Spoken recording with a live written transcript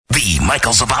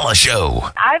Michael Zavala Show.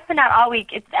 I've been out all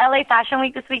week. It's LA Fashion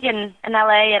Week this week in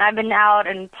LA, and I've been out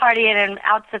and partying and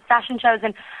out to fashion shows,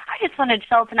 and I just wanted to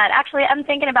chill tonight. Actually, I'm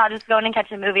thinking about just going and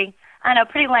catching a movie. I know,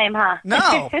 pretty lame, huh?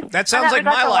 No, that sounds like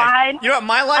my life. You know what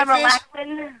my life I'm is?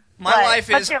 relaxing. My life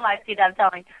is... What's your life, C-Dub? Tell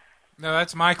me. No,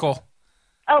 that's Michael.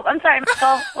 Oh, I'm sorry,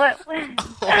 Michael. What?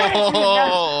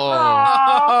 Oh.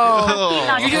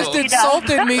 You just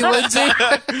insulted me, Lindsay.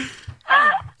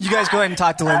 You guys go ahead and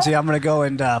talk to Lindsay. I'm going to go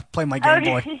and play my Game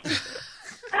Boy.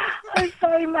 I'm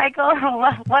sorry, Michael.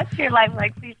 What's your life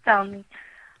like? Please tell me.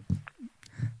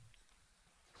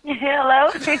 Hello?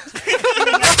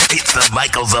 It's the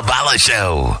Michael Zavala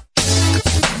Show.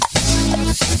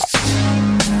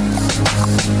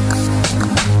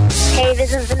 Hey,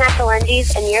 this is Vanessa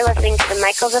Lunges, and you're listening to the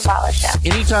Michael Zavala Show.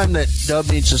 Anytime that Dub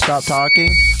needs to stop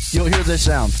talking, you'll hear this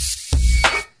sound.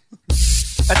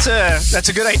 That's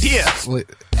a good idea.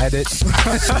 Edit. Welcome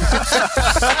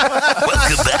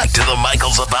back to the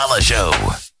Michael Zavala Show.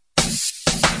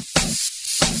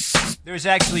 There's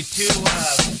actually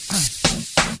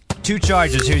two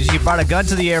charges. He brought a gun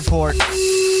to the airport.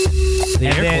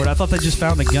 I thought they just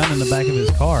found a gun in the back of his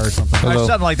car or something. Or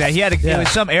something like that. It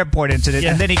was some airport incident,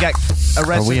 and then he got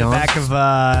arrested in the back of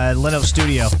Leno's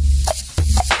studio.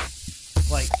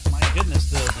 Like, my goodness,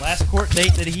 the last court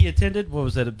date that he attended, what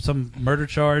was that, some murder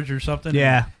charge or something?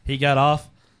 Yeah. He got off.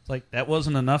 It's like, that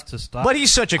wasn't enough to stop. But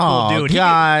he's such a cool dude. He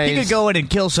could go in and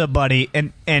kill somebody,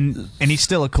 and he's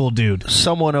still a cool dude.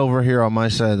 Someone over here on my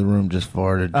side of the room just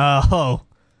farted. Oh.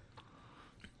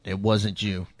 It wasn't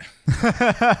you.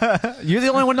 You're the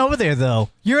only one over there, though.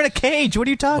 You're in a cage. What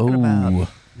are you talking about?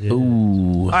 Yeah.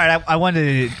 Ooh. All right,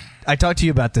 I talked to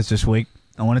you about this week.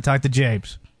 I want to talk to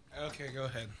James. Okay, go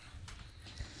ahead.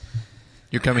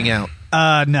 You're coming out. No.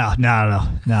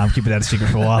 I'm keeping that a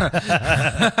secret for a while.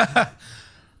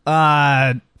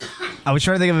 I was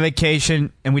trying to think of a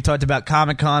vacation, and we talked about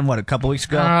Comic-Con, a couple weeks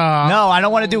ago? No, I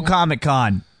don't want to do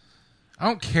Comic-Con. I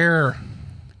don't care.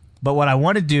 But what I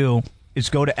want to do is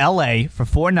go to L.A. for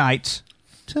 4 nights.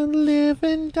 To live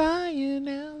and die in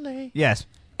L.A. Yes.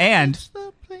 And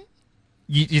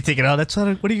you're thinking, what are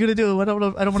you going to do? I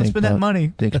don't want to spend that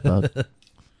money. Think about it.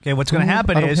 Okay, what's going to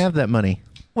happen is... I don't have that money.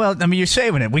 Well, I mean, you're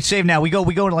saving it. We save now. We go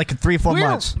in like 3 or 4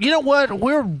 months. You know what?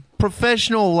 We're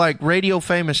professional, like, radio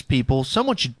famous people.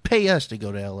 Someone should pay us to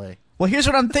go to L.A. Well, here's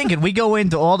what I'm thinking. We go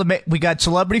into all the... We got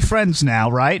celebrity friends now,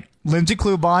 right? Lindsay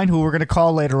Klubine, who we're going to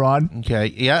call later on.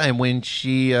 Okay, yeah, and when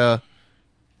she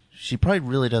probably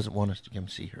really doesn't want us to come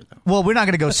see her, though. Well, we're not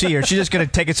going to go see her. She's just going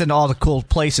to take us into all the cool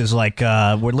places, like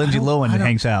where Lindsay Lohan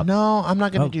hangs out. No, I'm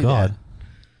not going to do that.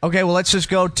 Okay, well, let's just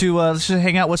go to... let's just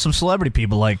hang out with some celebrity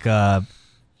people, like...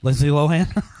 Lindsay Lohan?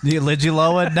 Yeah, Lindsay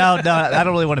Lohan? No, I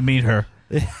don't really want to meet her.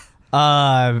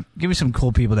 Give me some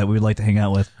cool people that we would like to hang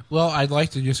out with. Well, I'd like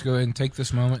to just go ahead and take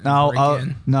this moment and No, break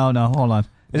in. no, hold on.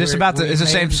 Is the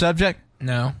same subject?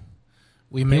 No.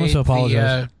 We made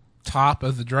the top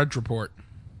of the Drudge Report.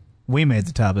 We made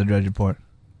the top of the Drudge Report.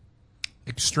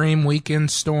 Extreme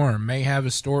weekend storm may have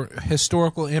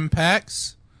historical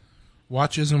impacts.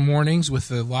 Watches and warnings with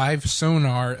the live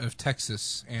sonar of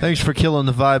Texas. Thanks for killing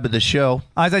the vibe of the show.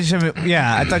 I thought you said,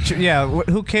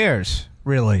 who cares,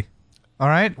 really? All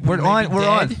right? We're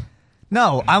on.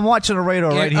 No, I'm watching a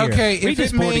radar right here. Okay, read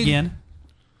this board again.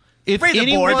 Read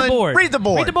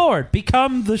the board.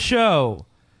 Become the show.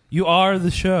 You are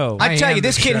the show. I tell you,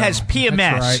 this kid has PMS.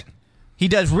 That's right. He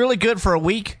does really good for a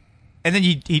week, and then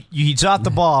he's off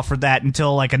the ball for that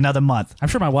until like another month. I'm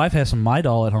sure my wife has some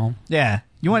Midol at home. Yeah.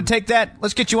 You want to take that?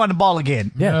 Let's get you on the ball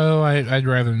again. Yeah. No, I'd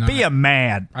rather not. Be a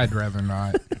man. I'd rather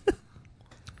not.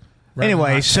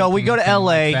 Anyway, so we go to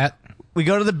L.A. Like we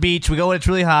go to the beach. We go when it's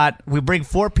really hot. We bring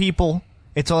 4 people.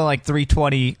 It's only like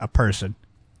 $320 a person.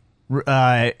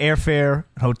 Airfare,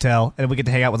 hotel, and we get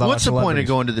to hang out with all our What's the point of celebrities.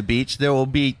 going to the beach? There will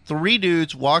be 3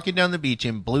 dudes walking down the beach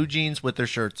in blue jeans with their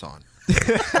shirts on.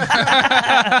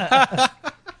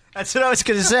 That's what I was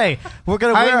going to say. We're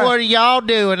going to wear... Hey, what are y'all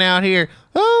doing out here?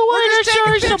 Oh, we're just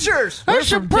taking pictures. There's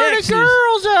some pretty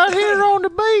girls out here on the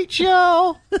beach,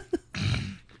 y'all.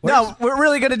 No, we're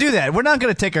really going to do that. We're not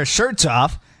going to take our shirts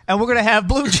off, and we're going to have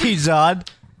blue jeans on.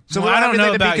 So I don't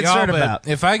know about y'all, but about.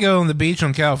 if I go on the beach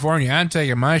in California, I'm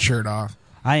taking my shirt off.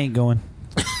 I ain't going.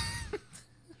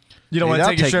 You don't want to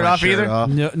take your shirt off either?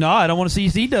 No, I don't want to see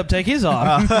C-Dub take his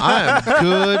off. I am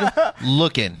good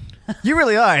looking. You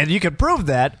really are, and you can prove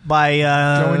that by...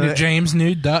 going to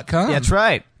jamesnude.com. That's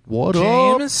right. What up?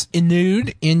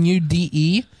 JamesNude,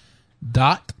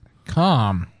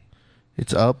 NUDE.com.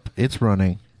 It's up. It's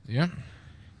running. Yeah.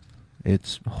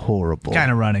 It's horrible.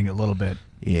 Kind of running a little bit.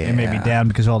 Yeah. It may be down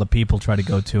because all the people try to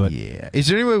go to it. Yeah. Is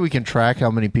there any way we can track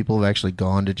how many people have actually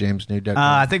gone to jamesnude.com?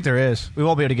 I think there is. We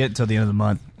won't be able to get it until the end of the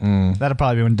month. That'll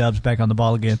probably be when Dub's back on the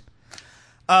ball again.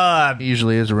 It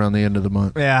usually is around the end of the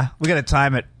month. Yeah, we got to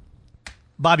time it.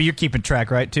 Bobby, you're keeping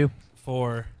track, right, too?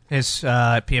 For His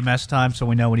PMS time, so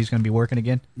we know when he's going to be working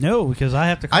again? no, because I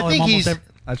have to call I think him he's almost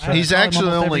every, That's right. he's call him actually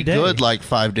almost only every day. good like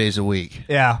 5 days a week.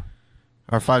 Yeah.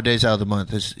 Or 5 days out of the month.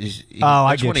 I That's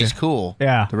get when you. he's cool.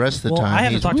 Yeah. The rest of the Well, time, I have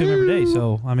to he's talk to him every day,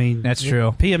 so I mean That's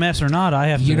true. PMS or not, I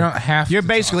have to. You don't have. You're to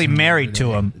basically talk married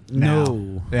to him. now.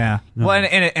 No. Yeah. No. Well,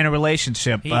 in a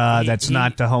relationship that's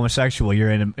not homosexual,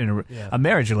 you're in a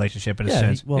marriage relationship in a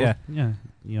sense. yeah,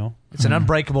 you know, It's an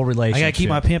unbreakable I relationship. gotta keep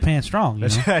my pimp hand strong. You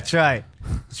know? That's right.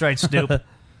 That's right, Snoop.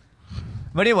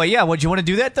 But anyway, yeah. Would you want to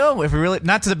do that though? If we really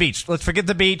not to the beach. Let's forget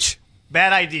the beach.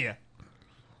 Bad idea.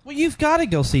 Well, you've got to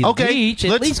go see the okay. beach.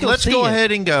 At least Let's see go it.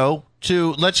 ahead and go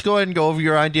and go over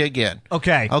your idea again.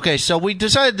 Okay. Okay, so we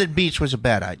decided that beach was a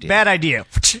bad idea. Bad idea.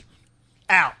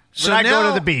 Out. So We're not going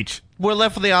now- to the beach. We're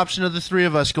left with the option of the three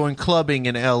of us going clubbing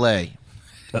in L.A.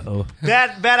 Uh-oh.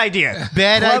 Bad idea.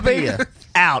 Bad Clubbing, idea.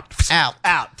 Out.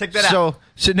 Out. Take that out.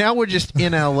 So now we're just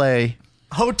in L.A.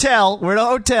 Hotel. We're in a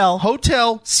hotel.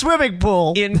 Hotel Swimming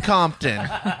pool. in Compton.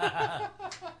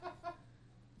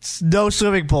 No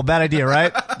swimming pool. Bad idea,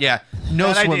 right? Yeah, no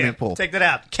Bad swimming idea. pool. Take that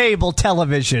out. Cable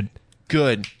television.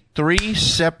 Good. 3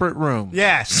 separate rooms.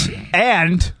 Yes.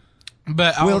 And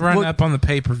But I'll run up on the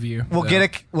pay-per-view. we'll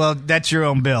get well, that's your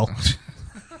own bill.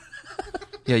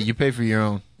 Yeah, you pay for your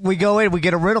own. We go in, we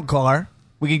get a rental car.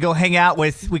 We can go hang out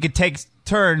we could take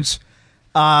turns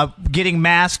getting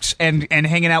masks and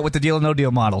hanging out with the Deal or No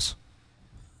Deal models.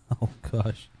 Oh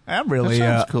gosh. I'm really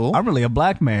That sounds cool. I'm really a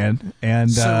black man, and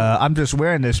I'm just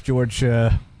wearing this George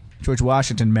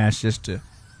Washington mask just to.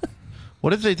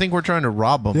 What if they think we're trying to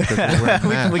rob them? Because they're wearing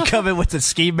masks? we come in with the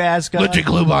ski mask on. Legit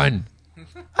Glühwein.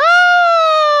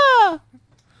 Ah!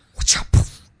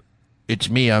 It's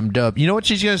me, I'm Dub. You know what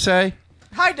she's going to say?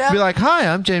 Hi, Dad. Be like, hi,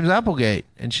 I'm James Applegate.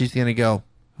 And she's going to go,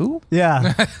 who?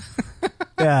 Yeah,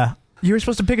 yeah. You were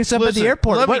supposed to pick us up at Listen, the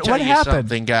airport. Let me What tell you happened?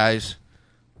 something, guys.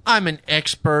 I'm an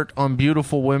expert on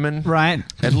beautiful women. Right.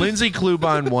 And Lindsay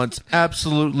Klubine wants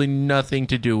absolutely nothing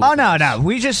to do with Oh no.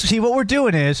 We just see what we're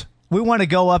doing is we want to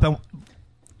go up and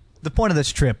the point of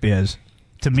this trip is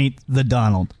to meet the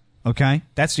Donald. Okay,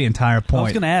 that's the entire point. I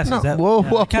was going to ask. No, Is that, whoa,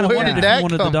 I kind of where wondered did if that you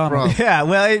wanted come the Donald. from? Yeah,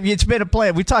 well, it's been a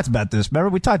plan. We talked about this. Remember,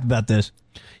 we talked about this.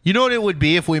 You know what it would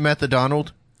be if we met the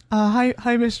Donald? Hi,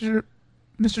 Mr.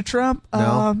 Trump.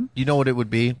 No. You know what it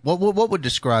would be? What would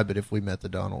describe it if we met the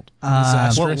Donald? Uh, What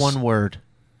Disastrous. one word?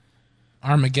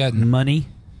 Armageddon. Money.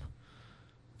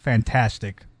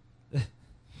 fantastic.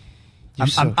 You're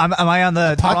so- Am I on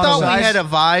the? I wrong thought side? we had a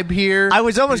vibe here. I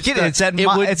was almost getting it. It's that, It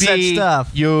would it's that be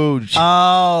stuff. huge.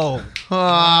 Oh, we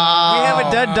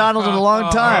haven't done Donald in a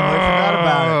long time. We forgot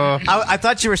about it. I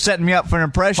thought you were setting me up for an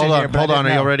impression Hold here. on, but I hold on. Are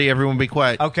didn't you know. ready? Everyone be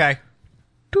quiet. Okay.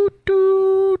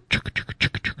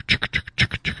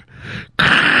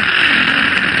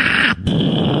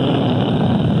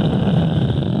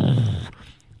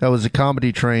 That was a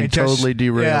comedy train It just- totally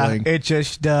derailing. Yeah, it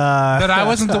just. But I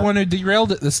wasn't the one who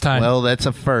derailed it this time. Well, that's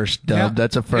a first, Dub. Yeah.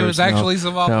 That's a first. It was actually no,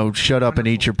 Zavala. No, shut up and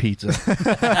eat your pizza.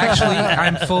 Actually,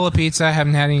 I'm full of pizza. I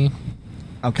haven't had any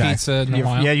okay. pizza in a You're-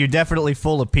 while. Yeah, you're definitely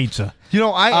full of pizza. You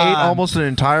know, I ate almost an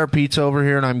entire pizza over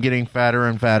here, and I'm getting fatter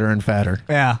and fatter and fatter.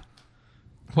 Yeah.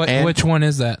 And- Which one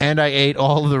is that? And I ate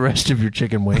all of the rest of your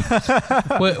chicken wings.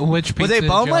 Which pizza they did you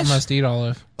boneless? almost eat all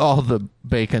of? all the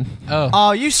bacon. Oh.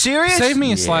 Oh, you serious? Save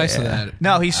me a slice of that.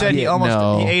 No, he said he almost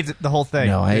no. he ate the whole thing.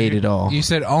 No, I ate it all. You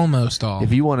said almost all.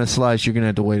 If you want a slice, you're going to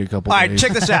have to wait a couple All right, days.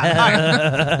 check this out. All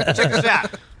right. Check this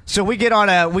out. So we go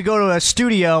to a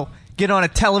studio, get on a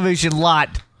television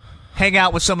lot, hang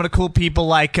out with some of the cool people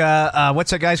like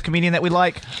what's that guy's comedian that we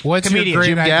like? What's comedian your great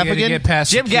Jim idea to Gaffigan? get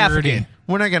past Jim security? Gaffigan.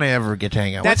 We're not going to ever get to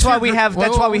hang out. That's why we have.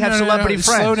 That's why we have no, celebrity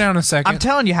friends. Slow down a second. I'm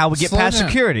telling you how we get Slow past down.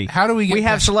 security. How do we get We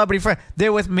have past- celebrity friends.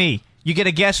 They're with me. You get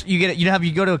a guest. You know how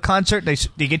you go to a concert. They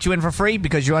get you in for free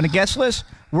because you're on the guest list.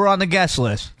 We're on the guest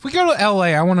list. If we go to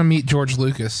L.A., I want to meet George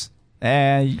Lucas.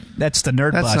 That's the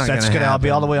nerd That's bus. not That's gonna gonna. I'll be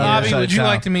all the way on the Bobby, other side would of you town.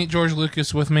 like to meet George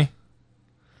Lucas with me?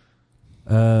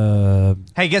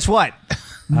 Hey, guess what?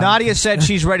 Nadia said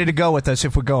she's ready to go with us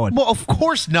if we're going. Well, of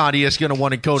course Nadia's going to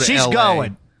want to go to She's LA.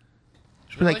 going.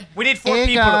 She'll be like, We need four Hey,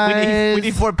 people. We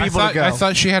need guys. four people to go. I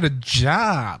thought she had a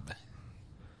job.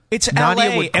 It's Nadia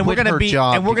LA, would and we're quit gonna her be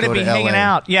job and we're to gonna go be to hanging LA.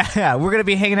 out. Yeah, we're gonna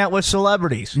be hanging out with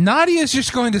celebrities. Nadia's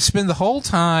just going to spend the whole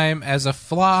time as a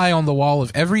fly on the wall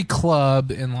of every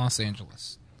club in Los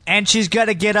Angeles. And she's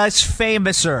gonna get us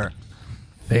famouser.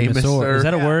 Famous sir. Is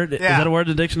that a word? Yeah. Is that a word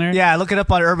in the dictionary? Yeah, look it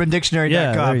up on UrbanDictionary.com.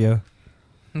 Yeah, there you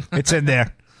go. It's in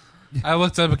there. I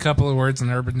looked up a couple of words on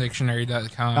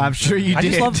UrbanDictionary.com. I'm sure you I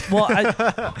did. just love.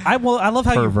 I love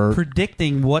how Pervert. you're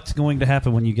predicting what's going to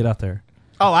happen when you get out there.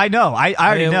 Oh, I know. I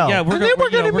already know. Yeah, And then we're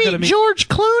going to meet George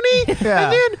Clooney. Yeah.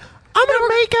 And then I'm going to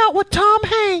make out with Tom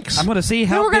Hanks. I'm going to see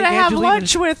how we're going to big have Angelina-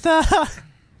 lunch with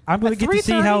I'm going to get to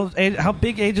see how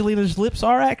big Angelina's lips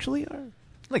are actually.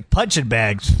 like punching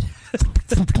bags.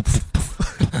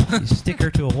 You stick her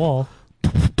to a wall.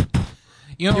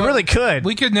 You know You what? really could.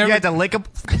 We could never. You had to lick them.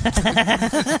 It's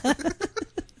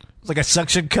like a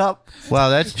suction cup. Wow,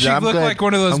 that's. She I'm looked glad, like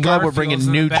one of those. I'm glad we're Garfields bringing in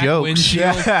the new back jokes.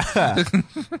 windshield.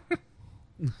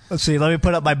 Let's see. Let me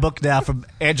put up my book now from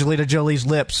Angelina Jolie's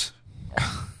lips.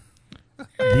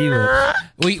 The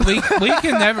lips.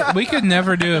 We could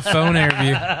never do a phone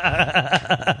interview.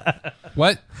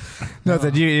 What?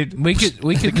 Nothing. We could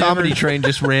The comedy never, train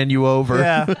just ran you over.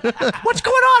 Yeah. What's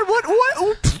going on? What?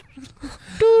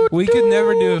 we could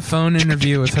never do a phone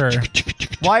interview with her.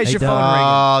 Why is Hey, your Doug. phone ringing?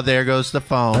 Oh, there goes the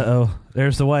phone. Uh-oh.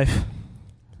 There's the wife.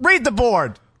 Read the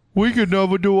board. We could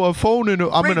never do a phone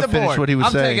interview. I'm Read going to the finish board. what he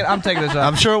was saying. I'm taking this up.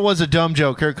 I'm sure it was a dumb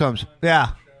joke. Here it comes. Yeah.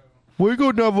 We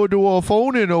could never do a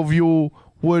phone interview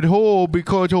with her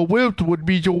because her lips would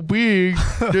be so big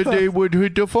that they would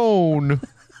hit the phone.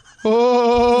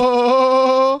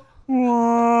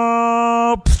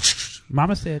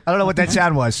 Mama said. I don't know what that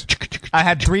sound was. I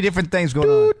had 3 different things going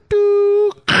on.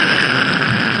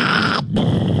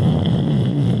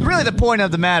 Really, the point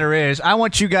of the matter is, I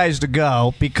want you guys to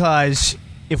go because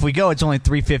if we go, it's only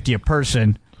 $350 a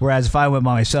person. Whereas if I went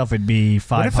by myself, it'd be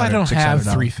 $500. What if I don't have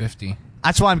 $600. $350?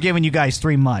 That's why I'm giving you guys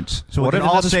 3 months, so What we if can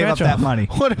all another save up scratch that off? money.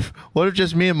 What if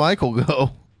just me and Michael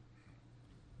go?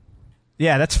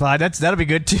 Yeah, that's fine. That'll be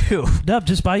good too. Dub,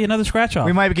 just buy you another scratch off.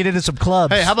 We might get into some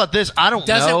clubs. Hey, how about this? I don't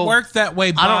Doesn't know. work that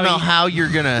way, Bobby. I don't know how you're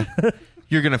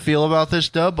gonna feel about this,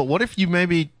 Dub. But what if you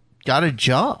maybe got a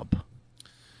job?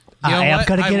 You know I am what?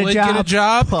 gonna I get a would job. get a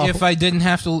job Oh. if I didn't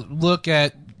have to look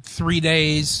at 3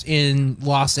 days in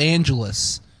Los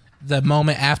Angeles the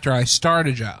moment after I start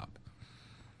a job.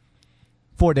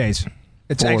 4 days.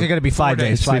 It's actually going to be 5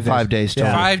 days. It's gonna be 5 days.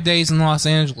 Yeah. 5 days in Los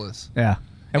Angeles. Yeah.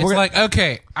 And It's we're like,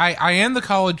 okay, I end the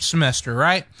college semester,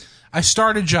 right? I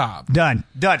start a job. done.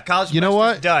 College You know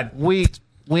what? Done. We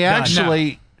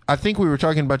actually, I think we were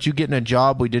talking about you getting a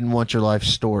job. We didn't want your life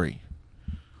story.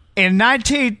 In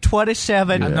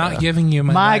 1927, I'm not giving you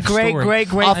my my life story.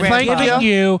 great-great-great I'm thank giving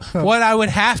you what I would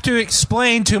have to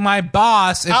explain to my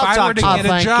boss if I'll I talk were to to you. get a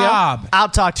Thank you. job. I'll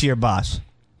talk to your boss.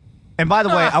 And by the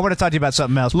way, I want to talk to you about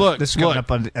something else. but Look, this is coming look.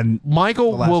 up on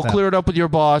Michael the last will time. clear it up with your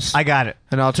boss, I got it.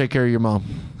 and I'll take care of your mom.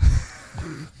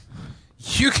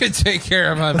 You can take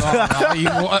care of my boss all you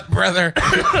want, brother.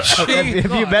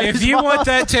 If you want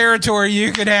that territory,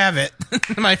 you can have it,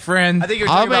 my friend. I think you're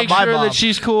I'll talking make about my sure mom. that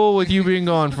she's cool with you being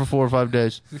gone for 4 or 5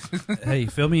 days. Hey,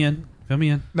 fill me in. Fill me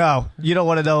in. No, you don't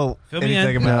want to know Fill me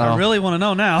anything in. about No. I really want to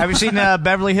know now. Have you seen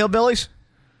Beverly Hillbillies?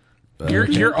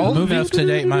 You're old enough to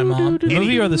date my mom. the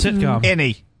movie or the sitcom?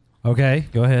 Any. Okay,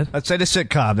 go ahead. Let's say the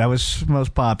sitcom. That was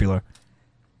most popular.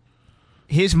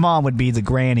 His mom would be the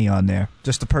granny on there.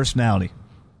 Just the personality.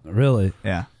 Really?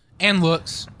 Yeah. And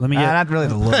looks. Let me get. Not really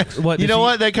the look. What You did know she-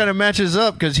 what? That kind of matches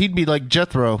up because he'd be like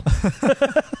Jethro.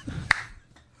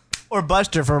 Or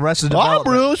Buster for Arrested I'm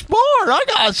Development. real smart. I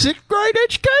got a 6th grade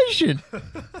education.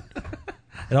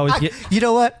 It always get. You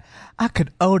know what? I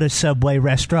could own a Subway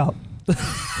restaurant.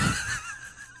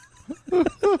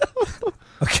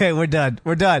 Okay, we're done.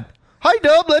 We're done. Hey,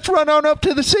 Dub, let's run on up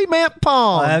to the cement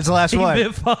pond. That's the last one.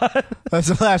 Bit fun. That's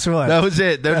the last one. That was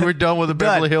it. Then we're done with the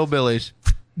Done. Beverly Hillbillies.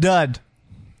 Done.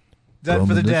 Done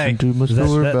for the day.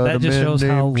 That just shows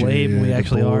how lame we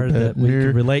actually are that we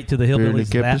can relate to the hillbillies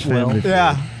that well.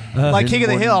 Yeah. Like King of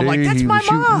the Hill. I'm like, that's my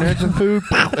mom. At some food,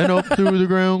 and up through the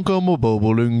ground come a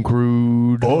bubbling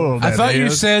crude. I thought you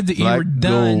said that you Black were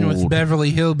done gold. with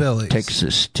Beverly Hillbillies.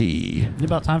 Texas tea. Is it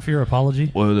about time for your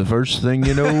apology? Well, the first thing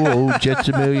you know, old Jet's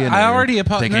a millionaire. I already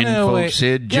Thinking no, folks wait.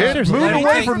 said, Yeah, Jet, seriously, move let me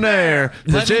away take- from there.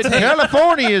 They let me said, take-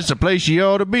 California is the place you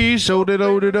ought to be, so they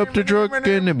loaded up the truck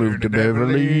and they moved to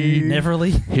Beverly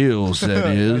Neverly. Hills, that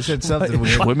is. said something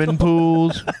weird. Swimming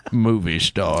pools, movie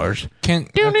stars. Okay.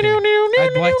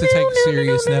 I'd like to take a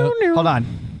serious note. Hold on.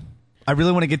 I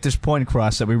really want to get this point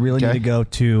across that we really Okay. need to go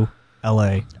to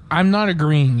L.A. I'm not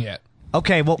agreeing yet.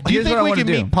 Okay, well, Do you here's think what I we want to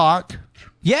can do. meet Pac?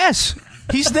 Yes,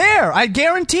 he's there. I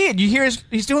guarantee it. You hear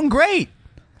he's doing great.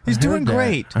 He's doing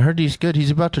great. I heard he's good. He's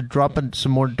about to drop in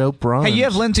some more dope rhymes. Hey, you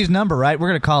have Lindsay's number, right? We're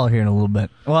going to call her here in a little bit.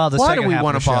 Well, the Why do second we half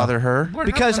want of to the show. bother her? We're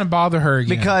Because- not going to bother her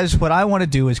again. Because what I want to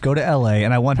do is go to L.A.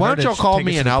 and I want Why her don't to y'all call take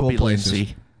me us and to I'll cool be places.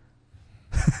 Lindsay?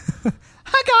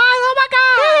 Hi guys! Oh my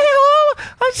god!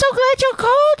 Hey, I'm so glad you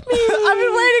called me. I've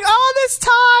been waiting all this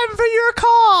time for your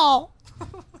call.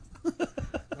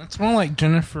 That's more like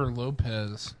Jennifer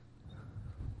Lopez.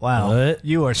 Wow, What?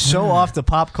 you are so off the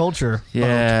pop culture.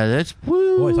 Yeah, that's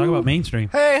woo. Boy, talk about mainstream.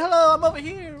 Hey, hello, I'm over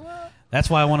here. What? That's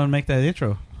why I wanted to make that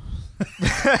intro.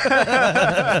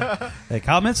 Hey,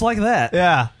 comments like that.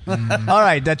 Yeah. All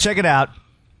right, check it out.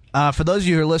 For those of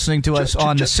you who are listening to us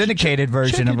on the syndicated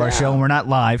version of our show, and we're not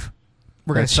live,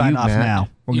 we're going to sign off now.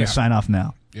 We're going to sign off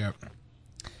now. Yep.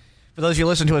 For those of you who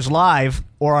listen to us live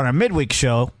or on our midweek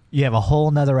show, you have a whole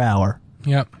nother hour.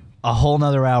 Yep. A whole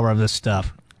nother hour of this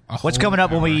stuff. What's coming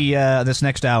up when we this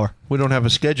next hour? We don't have a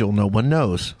schedule. No one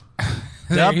knows.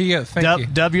 There you go. Thank you.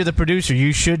 Dub, you're the producer.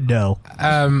 You should know.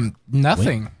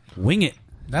 Nothing. Wing it.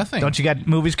 Nothing. Don't you got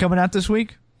movies coming out this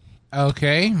week?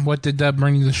 Okay. What did Dub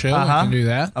bring to the show? I can do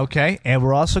that. Okay. And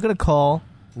we're also going to call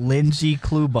Lindsay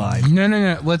Klubine.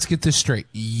 No. Let's get this straight.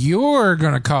 You're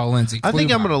going to call Lindsay Klubine. I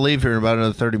think I'm going to leave here in about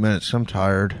another 30 minutes. I'm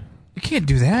tired. You can't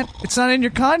do that. It's not in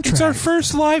your contract. It's our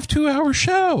first live 2-hour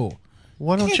show.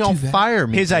 Why don't Can't y'all do that. fire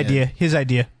me? His then? idea. His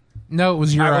idea. No, it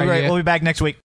was your All right, idea. we'll be back next week.